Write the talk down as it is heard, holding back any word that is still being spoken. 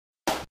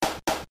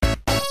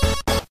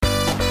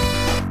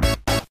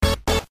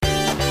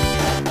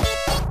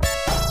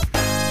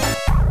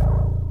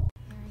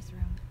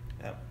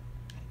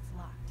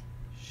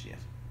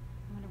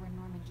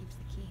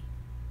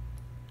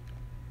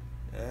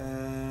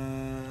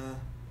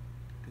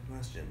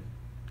oxygen.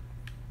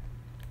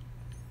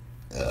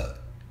 I'm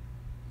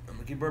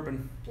gonna keep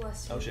burping.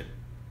 Bless you. Oh shit.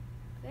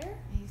 There?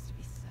 I used to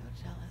be so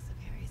jealous of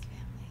Harry's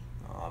family.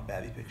 Aw,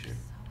 babby picture. So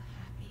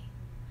happy.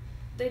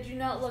 They do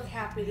not look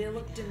happy. They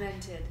look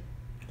demented.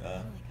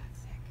 Emily got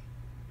sick.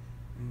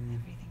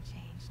 Everything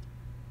changed.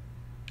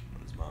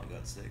 When his mom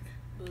got sick.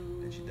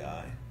 Ooh. Did she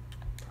die?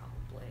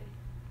 Probably.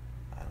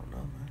 I don't know,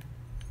 man.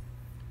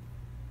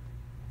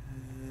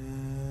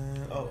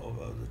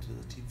 To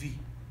the TV.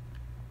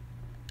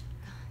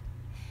 God,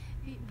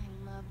 Pete and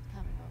I loved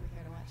coming over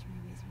here to watch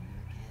movies when we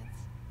were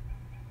kids.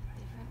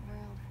 A different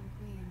world from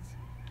Queens.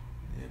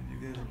 Yeah, you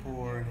guys are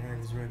poor and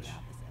Harry's rich. The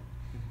opposite.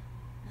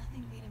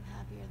 Nothing made him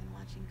happier than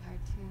watching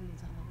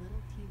cartoons on the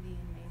little TV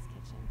in May's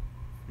kitchen.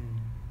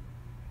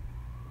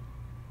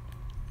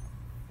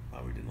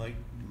 Probably didn't like.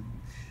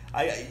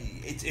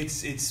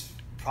 It's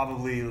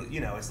probably, you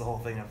know, it's the whole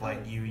thing of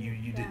like you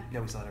did.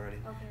 No, we saw it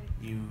already. Okay.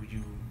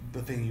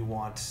 The thing you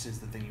want is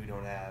the thing you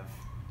don't have.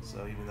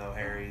 So even though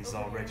Harry's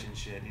all rich and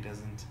shit,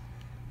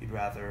 he'd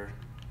rather,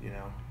 you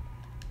know,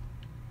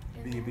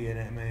 be an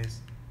Aunt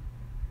May's.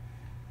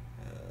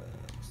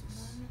 What's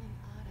this? Norman and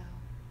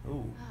Otto.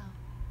 Ooh. Wow.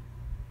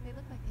 They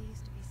look like they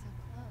used to be so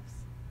close.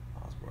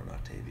 Osborne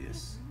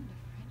Octavius. What ruined a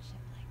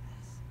friendship like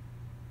this?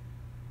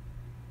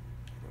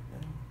 I don't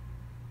know.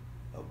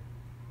 Oh.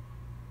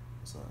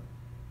 What's that?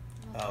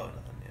 Oh,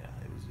 nothing. Yeah,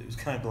 it was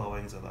kind of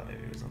glowing, so I thought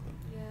maybe it was something.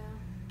 Yeah.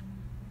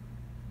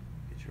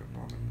 Picture of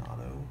Norman and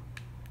Otto.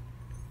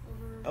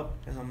 Over. Oh,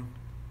 there's some.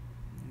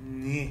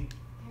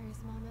 Harry's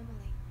mom,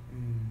 Emily.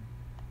 Mm.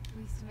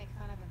 We used to make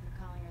fun of him for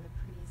calling her the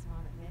prettiest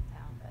mom at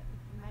Midtown, but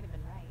he might have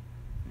been right.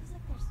 Feels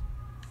like there's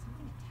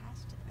something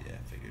attached to that. Yeah,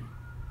 I figured.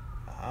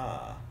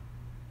 Aha.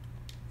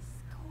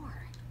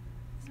 Score.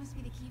 This must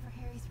be the key for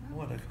Harry's room.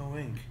 What a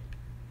coink.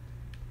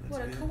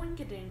 What a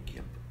coinkadink.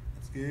 Yep.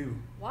 Let's go.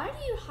 Why do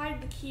you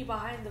hide the key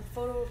behind the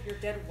photo of your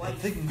dead wife?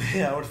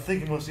 I would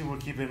think most people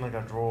would keep it in like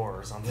a drawer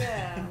or something.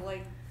 Yeah,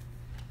 like.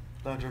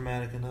 Not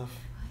dramatic enough.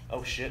 What?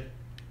 Oh shit.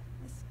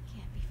 This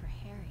can't be for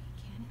Harry,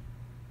 can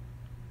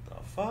it?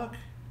 The fuck?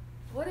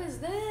 What is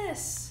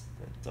this?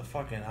 It's a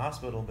fucking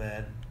hospital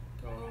bed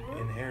Go over.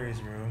 in Harry's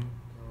room.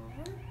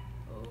 Over.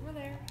 Over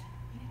there.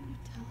 Why didn't you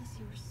tell us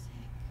you were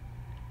sick?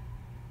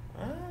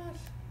 What?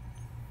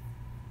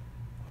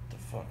 What the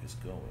fuck is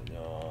going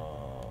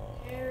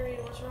on? Harry,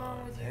 what's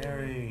wrong with you?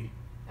 Harry.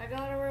 I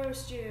gotta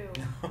roast you.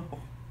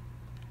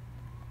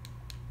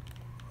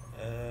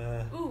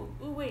 Ooh,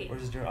 wait.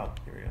 Where's his journal? Oh,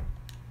 here we go.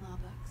 Law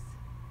books.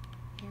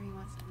 Harry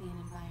wants to be an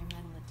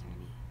environmental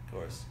attorney. Of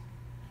course.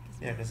 Like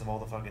his Yeah, mom. because of all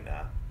the fucking,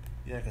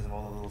 because of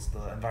all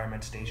the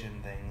environment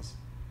station things.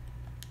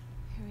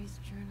 Harry's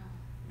journal.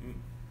 Mm.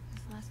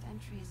 His last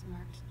entry is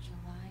marked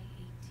July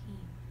 18.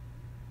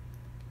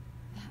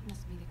 That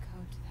must be the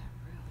code to that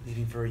room.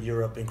 Leaving for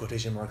Europe in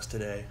quotation marks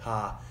today.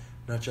 Ha.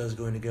 Not sure I was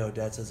going to go.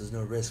 Dad says there's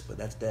no risk, but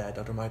that's Dad.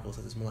 Dr. Michael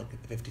says it's more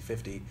like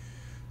 50-50.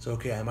 So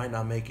okay, I might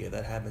not make it. If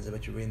that happens, I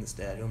bet you're reading this,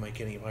 Dad. Who am I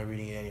kidding? If I'm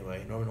reading it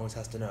anyway. Norman always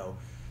has to know.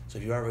 So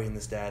if you are reading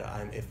this,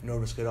 Dad, if no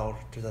risk at all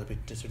turns out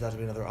to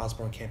be another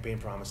Osborne campaign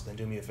promise, then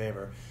do me a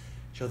favor.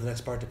 Show the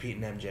next part to Pete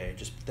and MJ.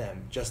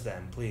 Just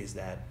them. Please,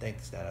 Dad.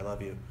 Thanks, Dad. I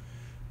love you.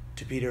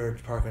 To Peter,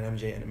 Parker, and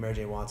MJ, and Mary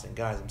J. Watson.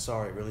 Guys, I'm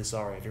sorry. Really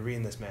sorry. If you're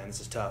reading this, man, this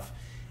is tough.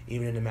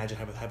 Even in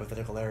imagined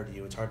hypothetical error to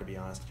you, it's hard to be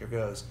honest. Here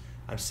goes.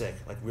 I'm sick,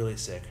 like really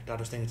sick.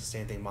 Doctors think it's the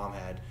same thing Mom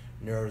had.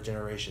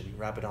 Neurodegeneration,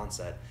 rapid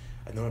onset.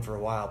 I've known it for a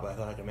while, but I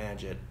thought I could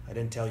manage it. I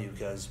didn't tell you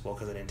because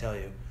I didn't tell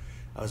you.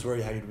 I was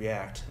worried how you'd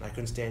react, and I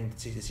couldn't stand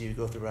to see you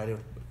go through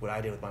what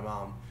I did with my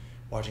mom.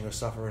 Watching her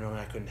suffer and knowing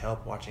I couldn't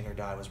help, watching her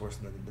die was worse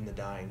than the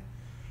dying.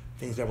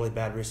 Things got really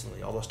bad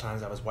recently. All those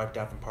times I was wiped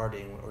out from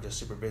partying or just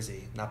super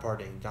busy. Not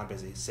partying, not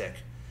busy, sick.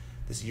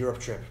 This Europe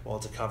trip, well,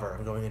 it's a cover.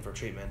 I'm going in for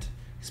treatment.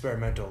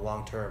 Experimental,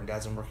 long-term.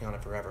 Dad's been working on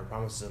it forever.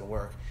 Promises it'll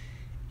work.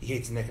 He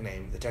hates the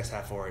nickname. The text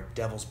have for it,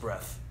 Devil's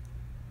Breath.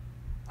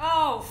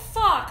 Oh,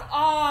 fuck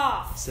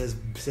off! Says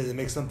it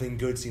makes something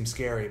good seem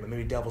scary, but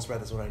maybe Devil's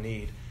Breath is what I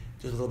need.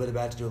 Just a little bit of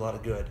bad to do a lot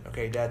of good.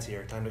 Okay, Dad's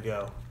here. Time to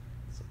go.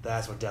 So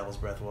that's what Devil's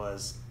Breath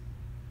was.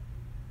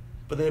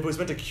 But then if it was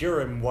meant to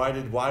cure him, why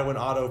when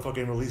Otto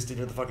fucking released it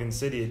into the fucking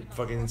city,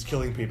 fucking is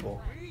killing people?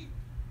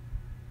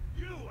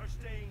 You are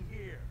staying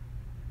here.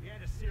 The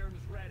antiserum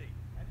is ready,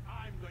 and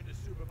I'm going to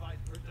supervise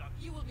production.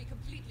 You will be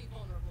completely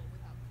vulnerable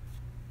without me.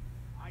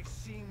 I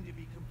seem to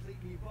be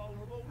completely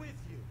vulnerable with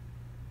you.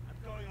 I'm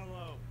going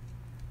alone.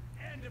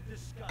 End of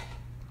discussion.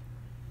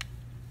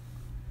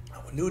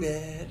 I knew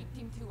that. Keep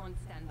Team 2 on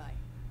standby.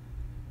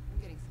 I'm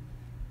getting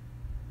somewhere.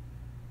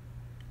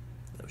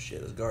 Oh shit,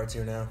 there's guards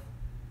here now.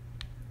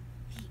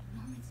 Pete,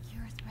 Norman's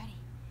cure is ready.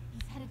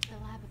 He's headed to the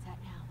lab it's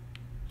at now.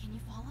 Can you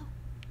follow?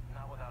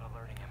 Not without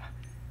alerting him.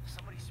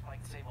 Somebody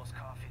spiked Sable's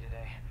coffee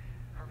today.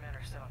 Her men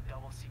are set on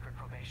double secret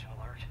probation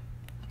alert.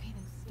 Okay,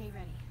 then stay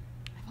ready.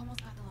 I've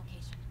almost got the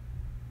location.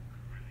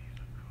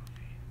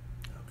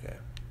 Okay.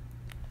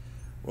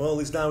 Well, at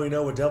least now we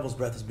know what Devil's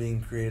Breath is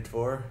being created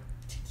for.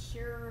 To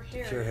cure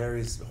Harry. To cure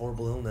Harry's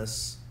horrible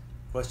illness.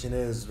 Question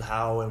is,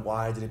 how and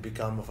why did it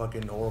become a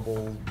fucking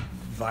horrible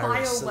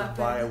virus, Bioweapon.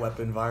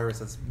 bioweapon virus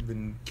that's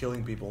been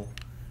killing people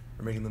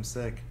or making them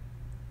sick.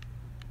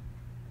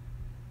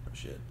 Oh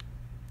shit.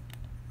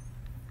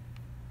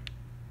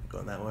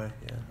 Going that way?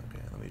 Yeah,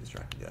 okay, let me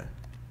distract the guy.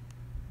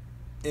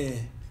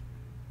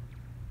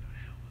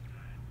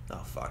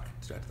 Oh fuck,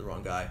 distracted the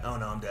wrong guy. Oh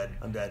no, I'm dead.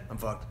 I'm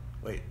fucked.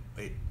 Wait,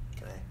 can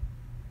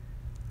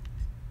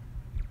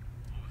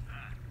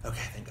I?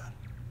 Okay, thank God.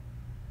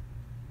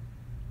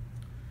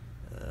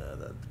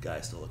 The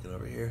guy's still looking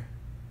over here.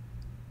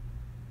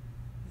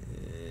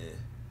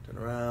 Turn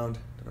around.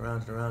 Okay, what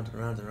if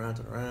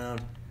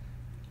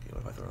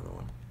I throw another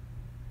one?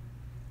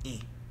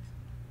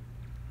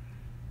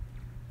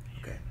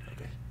 Okay.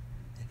 Okay.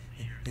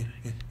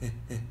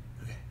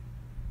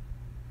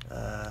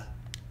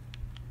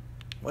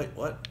 Wait,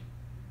 what?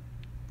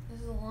 This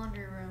is a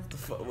laundry room.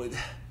 Wait.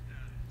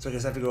 So I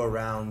guess I have to go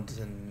around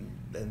and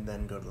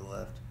then go to the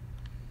left.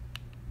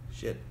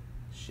 Shit.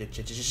 Okay.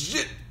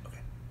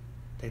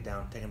 Take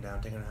him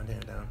down.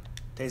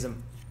 Tase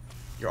him.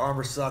 Your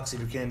armor sucks if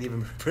you can't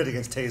even protect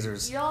against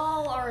tasers.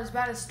 Y'all are as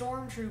bad as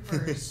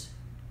stormtroopers.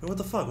 Wait, what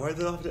the fuck? Why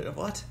did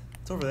what?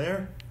 It's over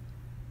there?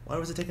 Why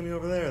was it taking me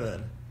over there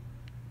then?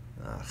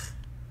 Ugh.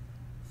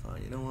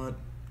 Fine, you know what?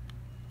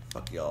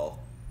 Fuck y'all.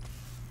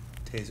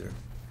 Taser.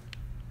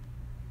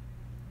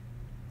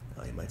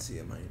 Oh, he might see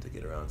him. I need to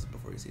get around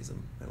before he sees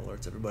him. That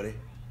alerts everybody.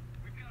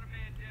 We've got a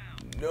man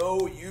down.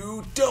 No,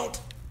 you don't!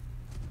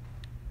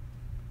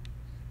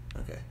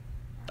 Okay.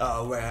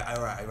 Oh, right,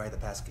 I write the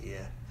passkey,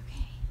 yeah.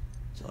 Okay.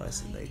 July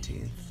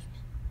 18th.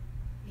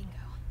 Bingo.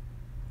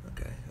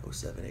 Okay,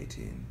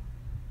 0718.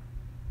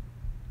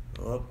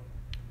 Oh,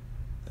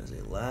 that is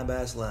a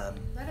lab-ass lab.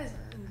 That is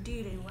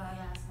indeed a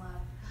lab-ass lab.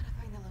 Gotta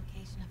find the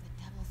location of the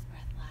Devil's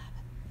Breath lab.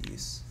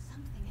 Yes.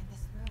 Something in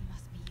this room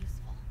must be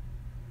useful.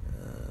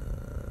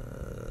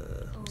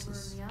 What's Over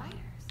this? in the eye?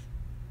 Spiders.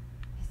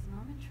 Is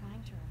Norman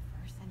trying to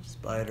reverse engineer?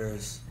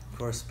 Spiders. Of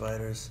course,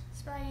 spiders.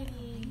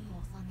 Spidey.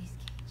 Labels on these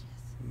cages.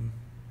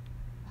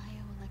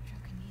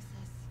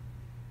 Bioelectrokinesis.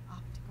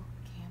 Optical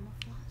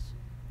camouflage.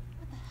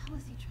 What the hell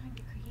is he trying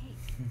to create?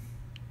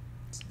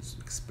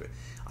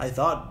 I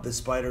thought the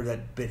spider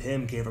that bit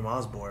him came from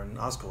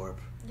Oscorp.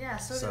 Yeah,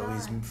 so So did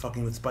he's I.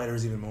 fucking with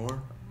spiders even more. What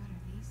are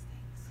these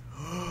things?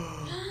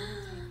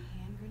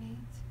 Hand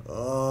grenades?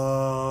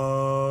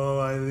 Oh,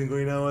 I think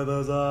we know what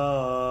those What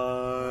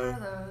are. are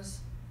those?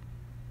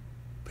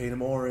 Paint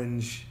them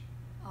orange.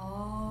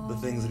 Oh. The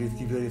things that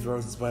he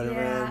throws at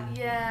Spider-Man.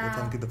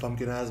 Yeah. The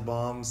pumpkin has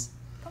bombs.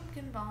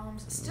 Pumpkin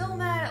bombs. Still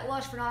mad at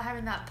Lush for not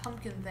having that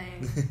pumpkin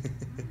thing.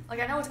 Like,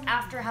 I know it's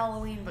after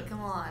Halloween, but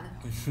come on.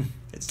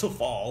 It's still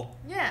fall.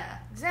 Yeah,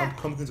 exactly.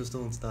 Pumpkins are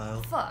still in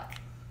style. Fuck.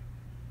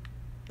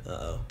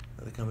 Uh-oh.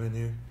 Are they coming in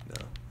here? No.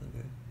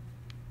 Okay.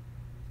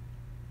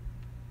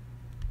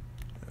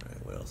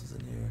 Alright, what else is in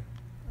here?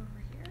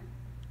 Over here?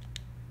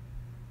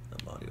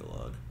 Audio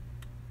log.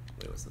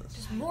 Wait, what's this?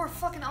 Just more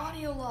fucking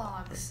audio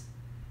logs.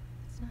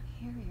 It's not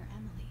Harry or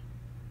Emily.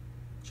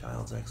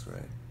 Child's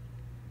x-ray.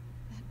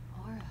 That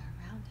aura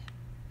around him.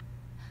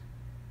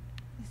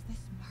 Is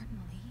this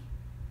Martin Lee?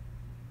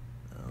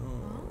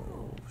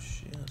 Oh,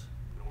 shit.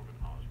 Norman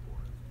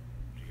Osborn,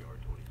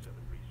 GR-27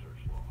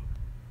 research log.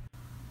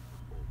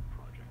 This whole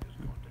project has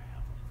gone to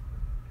hell.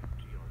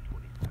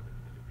 GR-27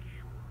 is a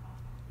cure,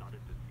 not a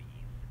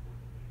disease. But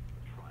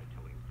try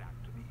telling that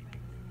to the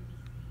evening news.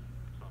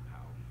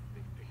 Somehow,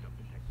 they've picked up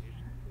the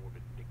technician's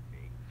morbid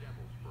nickname,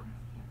 Devil's Breath.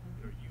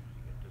 They're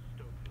using it to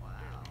stoke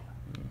hysteria.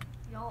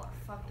 Y'all are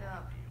fucked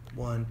up.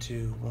 1,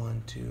 2,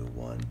 1, 2,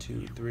 1,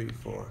 2, 3,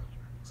 4.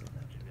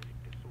 Genetic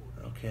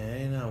disorder.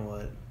 Okay, now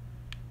what?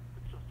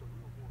 With just a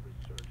little more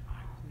research, I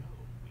know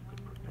we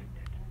could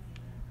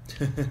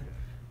prevent it.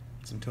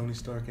 Some Tony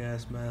Stark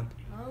ass map.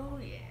 Oh,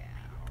 yeah.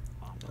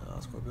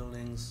 Oscorp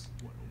buildings.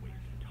 What a waste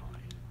of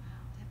time.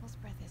 Devil's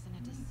Breath isn't a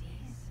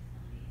disease.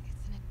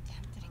 It's an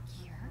attempt at a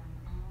cure.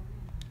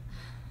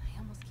 I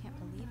almost can't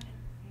believe it.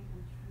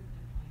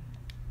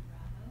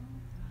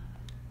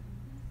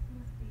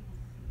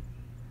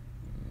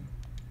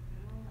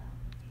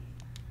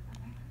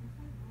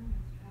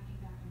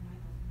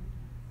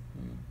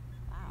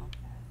 Wow.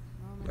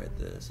 Roman Right,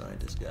 the Lee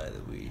scientist guy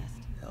that we test.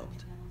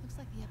 helped. Looks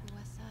like the Upper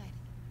West Side.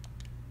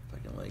 If I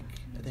can I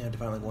think I have to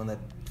find like one that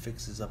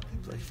fixes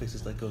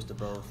goes to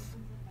both.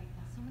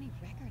 So many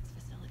records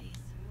facilities.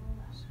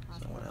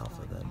 So I want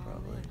Alpha then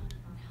probably.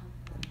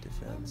 And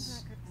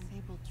defense. Record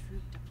disabled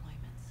troop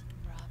deployments.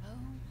 Bravo,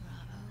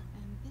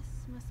 and this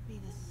must be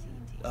the C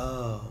team.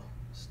 Oh,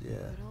 yeah.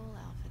 Good old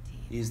Alpha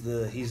team. He's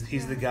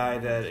the guy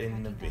that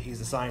he's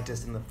the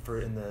scientist in the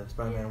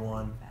Spider-Man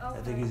 1. I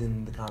think he's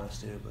in the comics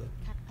too, but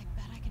I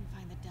bet I can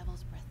find the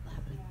Devil's Breath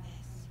lab with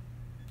this.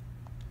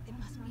 It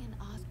must be an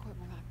Oscorp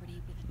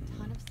property with a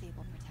ton of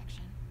Sable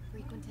protection,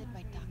 frequented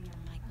by Dr.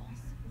 Michaels.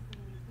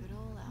 Good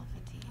old Alpha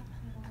team.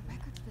 A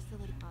records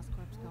facility.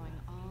 Oscorp's going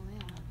all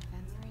in on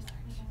defense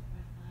research.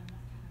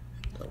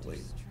 oh Dr. wait,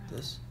 Strong.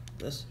 this.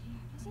 Isn't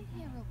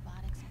he a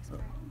robotics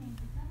expert?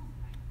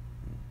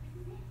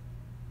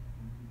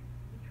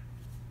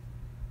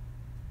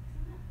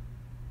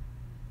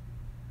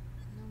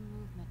 No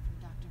movement from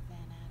Dr.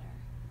 Van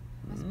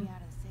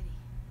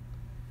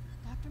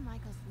Dr.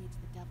 Michaels leads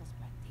the Devil's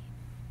Breath team.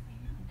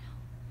 No,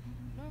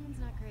 Norman's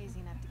not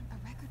crazy enough to... A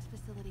records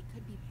facility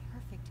could be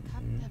perfect.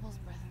 Cup Devil's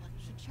Breath Lab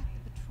should check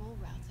the patrol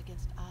routes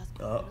against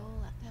Oscorp.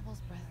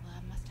 Devil's Breath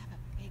Lab must have a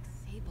big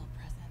Sable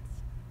presence.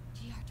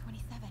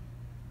 GR-27.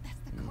 That's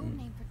the code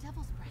name for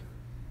Devil's Breath.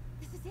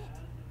 This is it.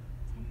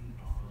 Tenton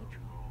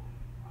Cathedral.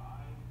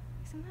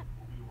 Isn't that...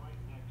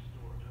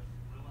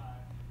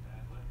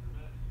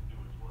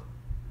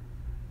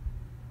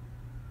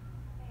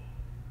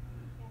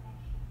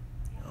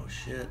 Oh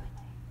shit.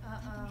 Tenton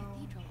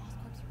Cathedral,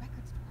 Oscorp's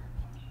records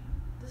department.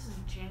 This is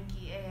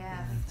janky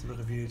AF. It's like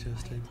a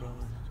VHS tape,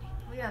 probably.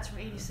 Well, yeah, it's from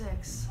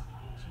 '86.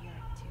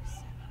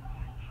 GR-27.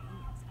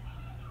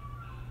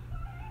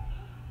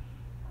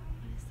 What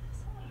is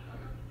this?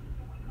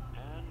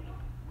 And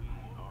we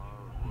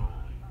are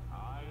rolling.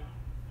 I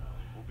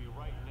will be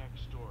right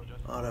next door.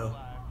 Just Auto.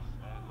 relax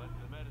and let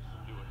the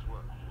medicine do its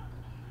work.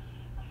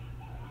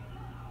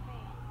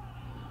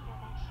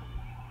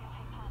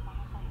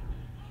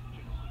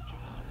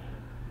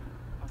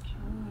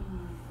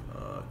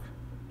 Fuck.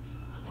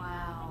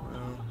 Wow.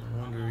 Well, no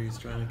wonder he's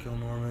trying to kill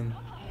Norman.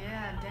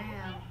 Yeah,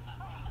 damn.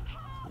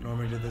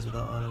 Norman did this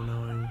without Otto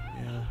knowing.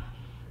 Yeah.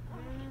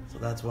 So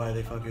that's why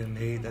they fucking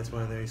hate. That's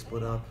why they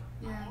split up.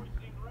 Yeah.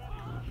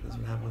 That's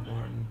what happened with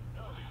Martin.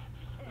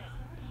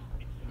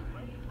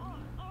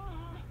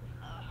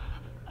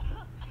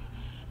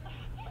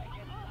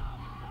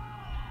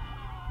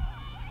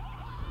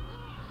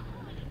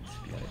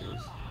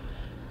 Spiders.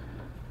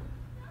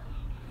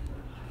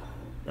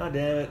 God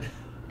damn it.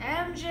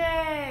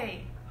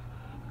 MJ!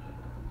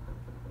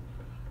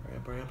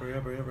 Hurry up, hurry up, hurry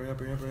up, hurry up, hurry up,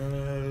 hurry up,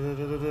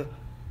 hurry up.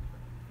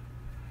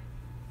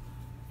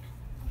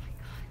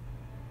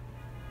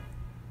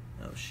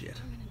 Oh shit.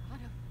 Norman and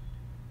Otto.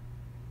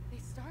 They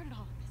started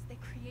all of this. They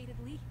created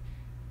Lee.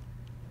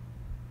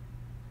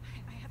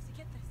 I have to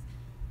get this.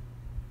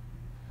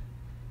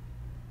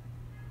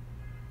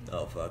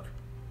 Oh fuck.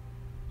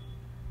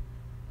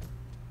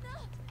 No!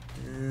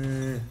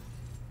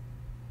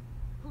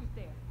 Who's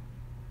there?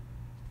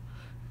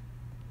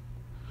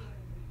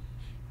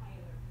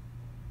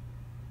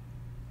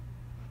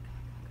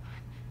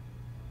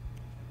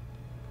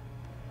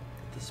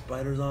 Get the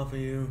spiders off of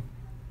you.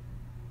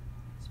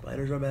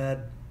 Spiders are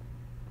bad.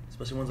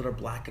 Especially ones that are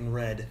black and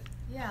red.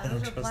 Yeah, I don't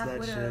those are trust Black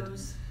that shit.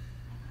 Widows.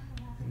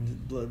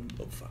 And blood.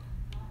 Oh fuck.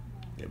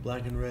 Yeah,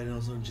 black and red and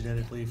also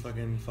genetically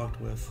fucking fucked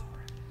with.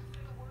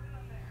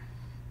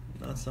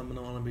 Not something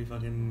I want to be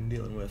fucking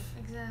dealing with.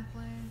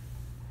 Exactly.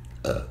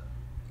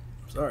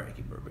 Sorry, I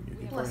keep burping. You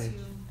keep Bless burping.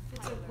 you.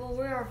 Well,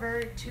 we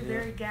are two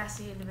very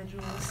gassy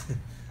individuals.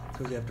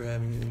 Especially after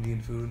having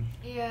Indian food.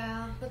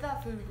 Yeah, but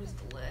that food was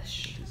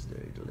delish. It is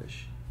very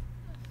delish.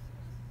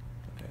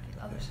 Okay.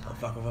 The other Okay. side. Oh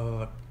fuck, oh fuck, oh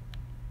fuck.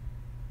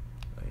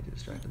 I need to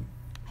distract him.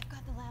 I've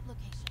got the lab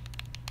location.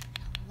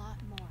 And a lot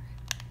more.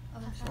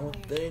 Other That's side. Oh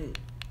weird. thing.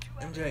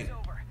 2 MJ, episodes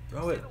over.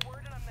 throw it. Say the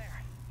word and I'm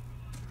there.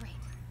 Great.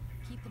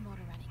 Keep the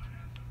motor running.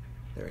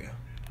 There we go.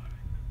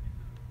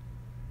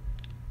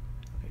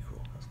 Okay,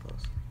 cool. That's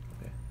close.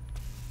 Okay.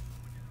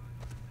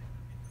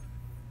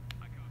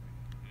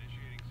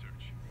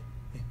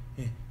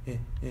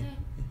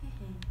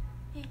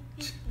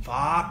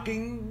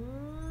 Fucking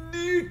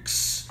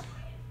nukes!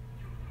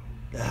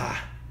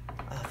 Ah,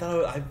 I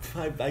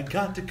thought I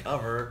got to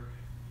cover.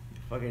 You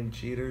fucking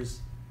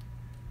cheaters.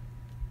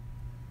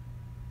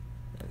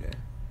 Okay.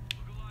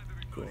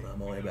 Cool. Now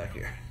I'm all the way back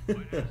here.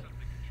 Alright.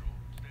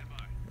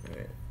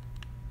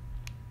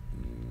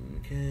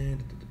 Okay.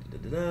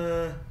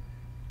 Da-da-da-da-da.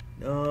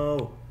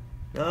 No.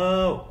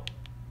 No.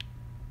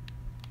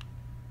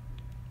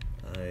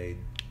 I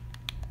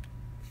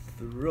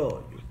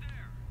throw you.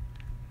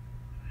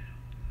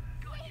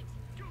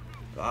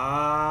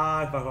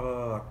 Ah, fuck, fuck,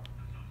 fuck, fuck.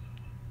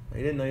 No,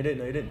 you didn't, no, you didn't,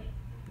 no, you didn't.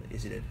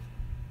 Yes, you did.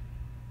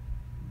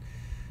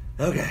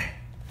 Okay.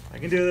 I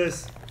can do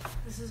this.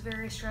 This is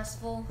very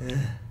stressful. Yeah.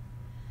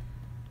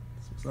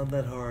 It's not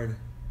that hard.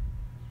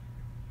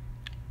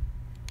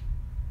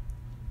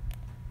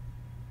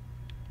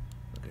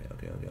 Okay.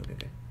 Look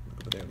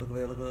over there, look over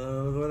there, look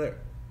over there.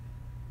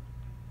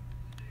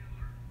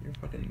 You're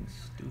fucking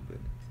stupid.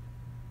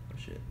 Oh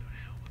shit.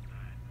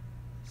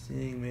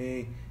 Seeing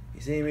me.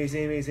 You see me,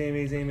 see me, see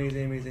me, see me,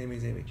 see me, see me,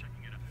 see me.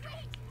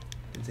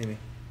 Didn't see me.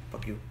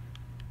 Fuck you.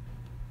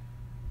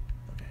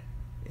 Okay.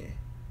 Yeah.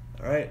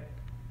 Alright.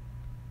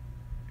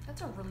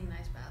 That's a really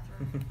nice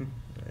bathroom.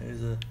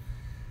 There's a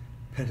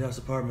penthouse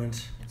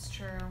apartment. It's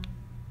true.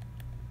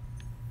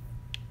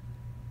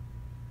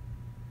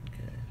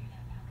 Okay.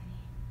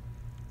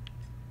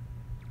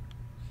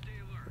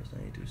 First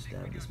I need to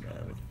stab this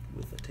man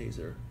with a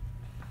taser.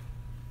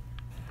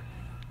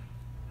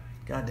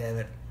 God damn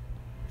it.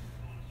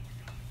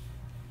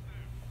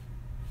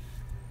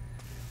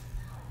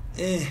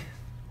 Eh.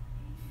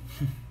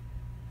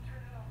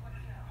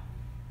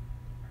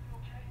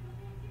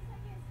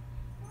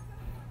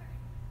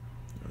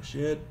 Oh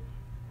shit.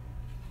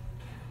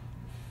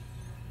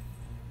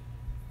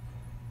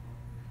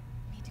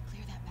 Need to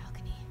clear that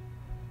balcony.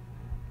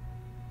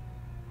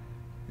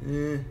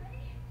 Eh.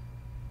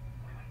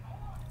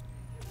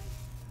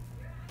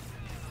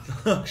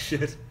 Oh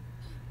shit.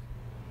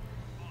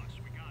 Boss,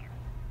 we got her.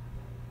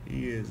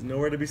 He is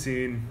nowhere to be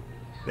seen.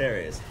 There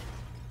he is.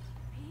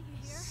 Pete, you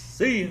here?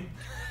 See you.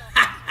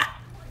 Are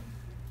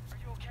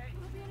you okay?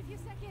 We'll be in a few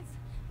seconds.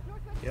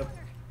 Northwest Yep.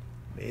 corner.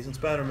 Amazing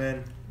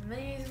Spider-Man.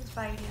 Amazing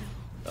Spidey.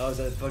 Oh, is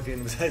that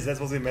fucking? Is that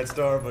supposed to be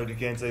MedStar? But you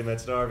can't say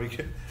MedStar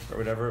because or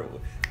whatever.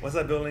 What's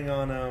that building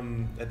on?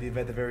 At the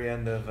very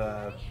end of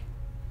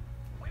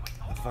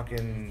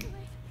fucking.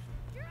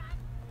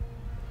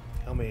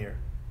 Help me here.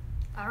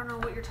 I don't know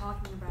what you're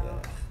talking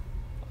about.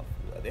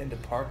 At the end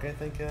of Park, I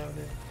think. Out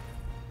there.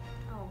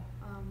 Oh,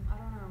 I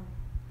don't know.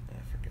 I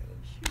forget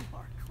it. You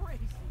are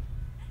crazy.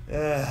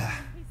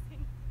 Ah.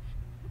 Amazing.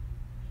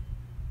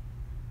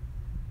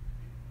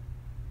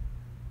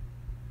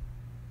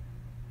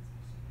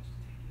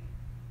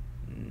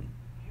 Mm.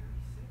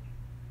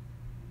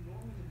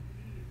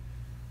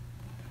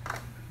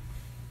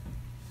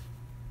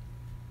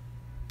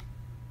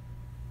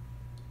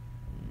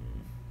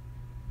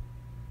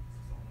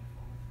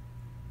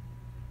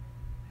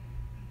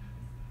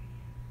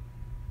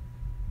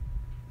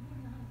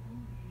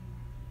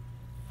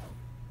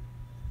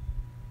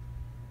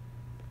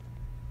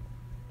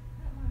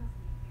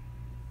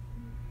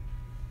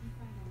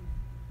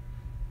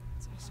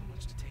 It's all so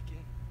much to take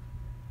in.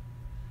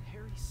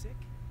 Harry's sick.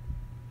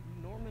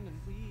 Norman and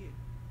Lee.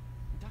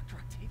 And Dr.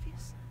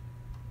 Octavius.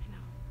 I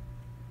know.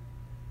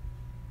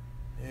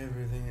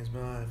 Everything is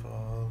my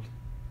fault.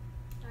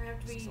 I have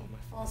to This is be all my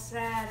all fault.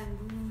 sad and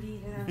broody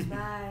because I'm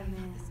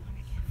Spider-Man. This song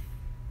again.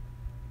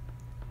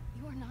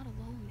 You are not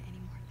alone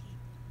anymore, Pete.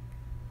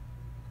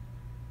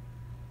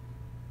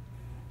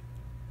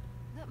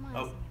 That mine's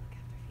Oh. the helicopter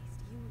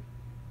feast.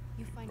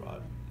 You find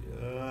Rod,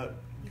 Norman.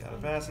 got a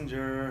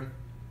passenger.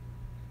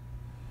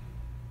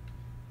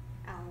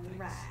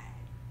 Alright.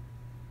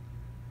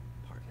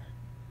 Partner.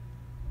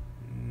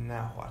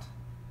 Now what?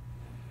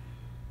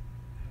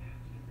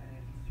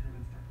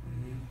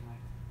 Mhm.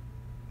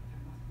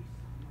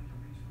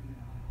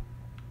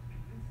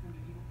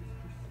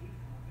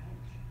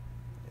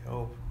 I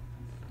hope.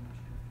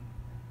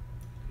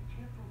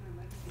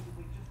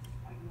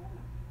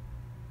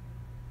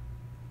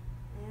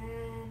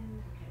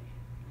 And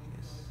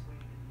Yes.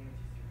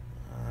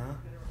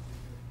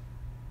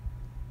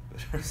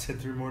 Better sit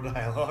through more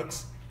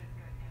dialogues.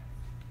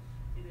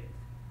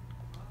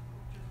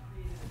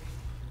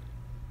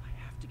 I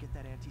have to get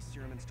that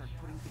anti-serum and start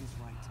putting things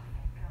right.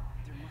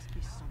 There must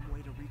be some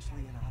way to reach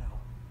Leonardo.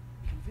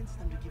 Convince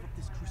them to give up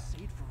this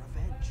crusade for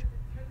revenge.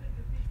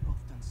 They've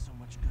both done so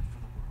much good for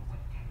the world.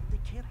 They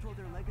can't throw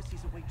their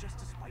legacies away just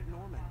to spite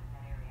Norman.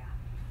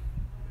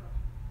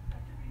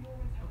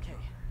 Okay,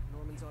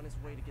 Norman's on his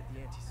way to get the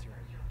anti-serum.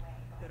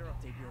 Better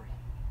update Yuri.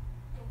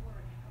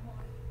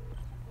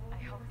 I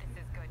hope this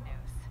is good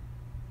news.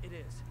 It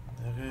is.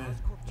 Okay,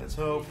 Oscorp let's just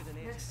hope. created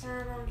an next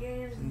anti-serum. time on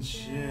Games And and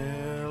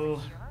chill.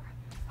 Sure?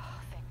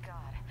 Oh, thank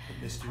God. The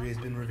mystery has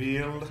been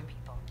revealed.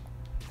 People.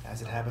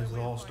 As it happens with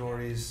all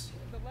stories,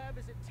 The lab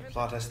is at the 10th.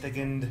 plot has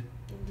thickened,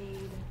 Indeed.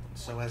 and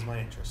so has my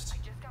interest. I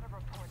just got a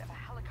report of a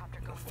helicopter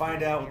I'm gonna going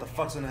find over out the what the area.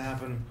 fuck's gonna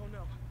happen. Oh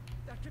no.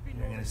 That could be You're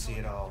gonna Norman's see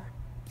it all. helicopter.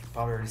 You've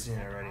probably already seen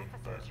it already,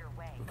 but Officers your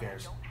way, who but I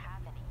cares? don't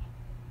have any.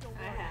 Don't I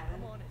worry,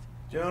 haven't. I'm on it.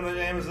 Jonah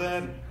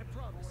Jameson! I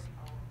promise.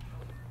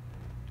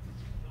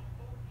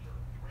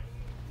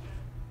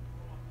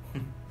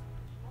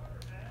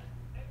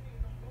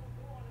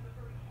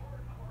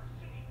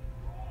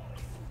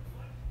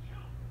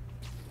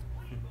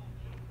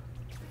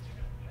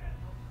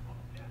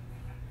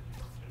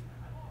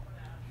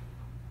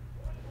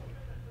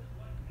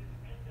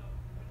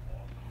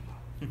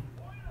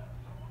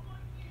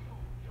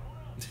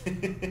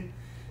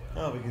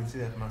 Oh, we can see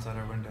that from outside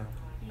our window.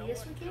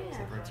 Yes, we can.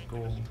 Except for it's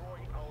gold. Destroy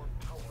our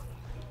power.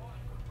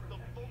 The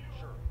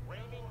vulture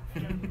raining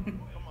down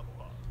from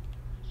above.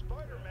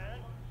 Spider-Man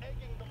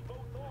egging them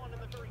both on in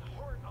the very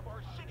heart of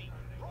our city.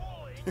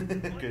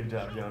 Rolling. Good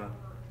job, Jonah.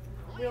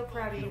 Real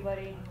proud of you,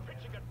 buddy.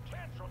 Pitching a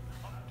tantrum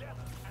of death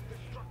and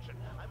destruction.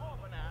 I'm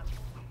often asked,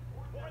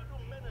 why do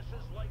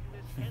menaces like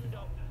this end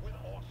up with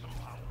awesome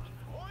powers?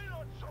 Why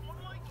not someone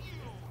like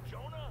you,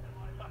 Jonah?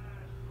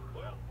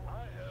 Well, I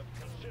have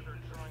considered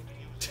trying to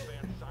use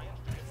advanced science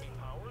to give me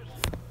powers,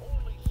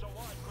 only so I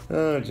could...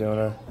 Oh,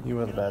 Jonah, you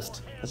were the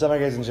best. Let's have my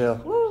guys in jail.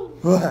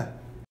 Woo!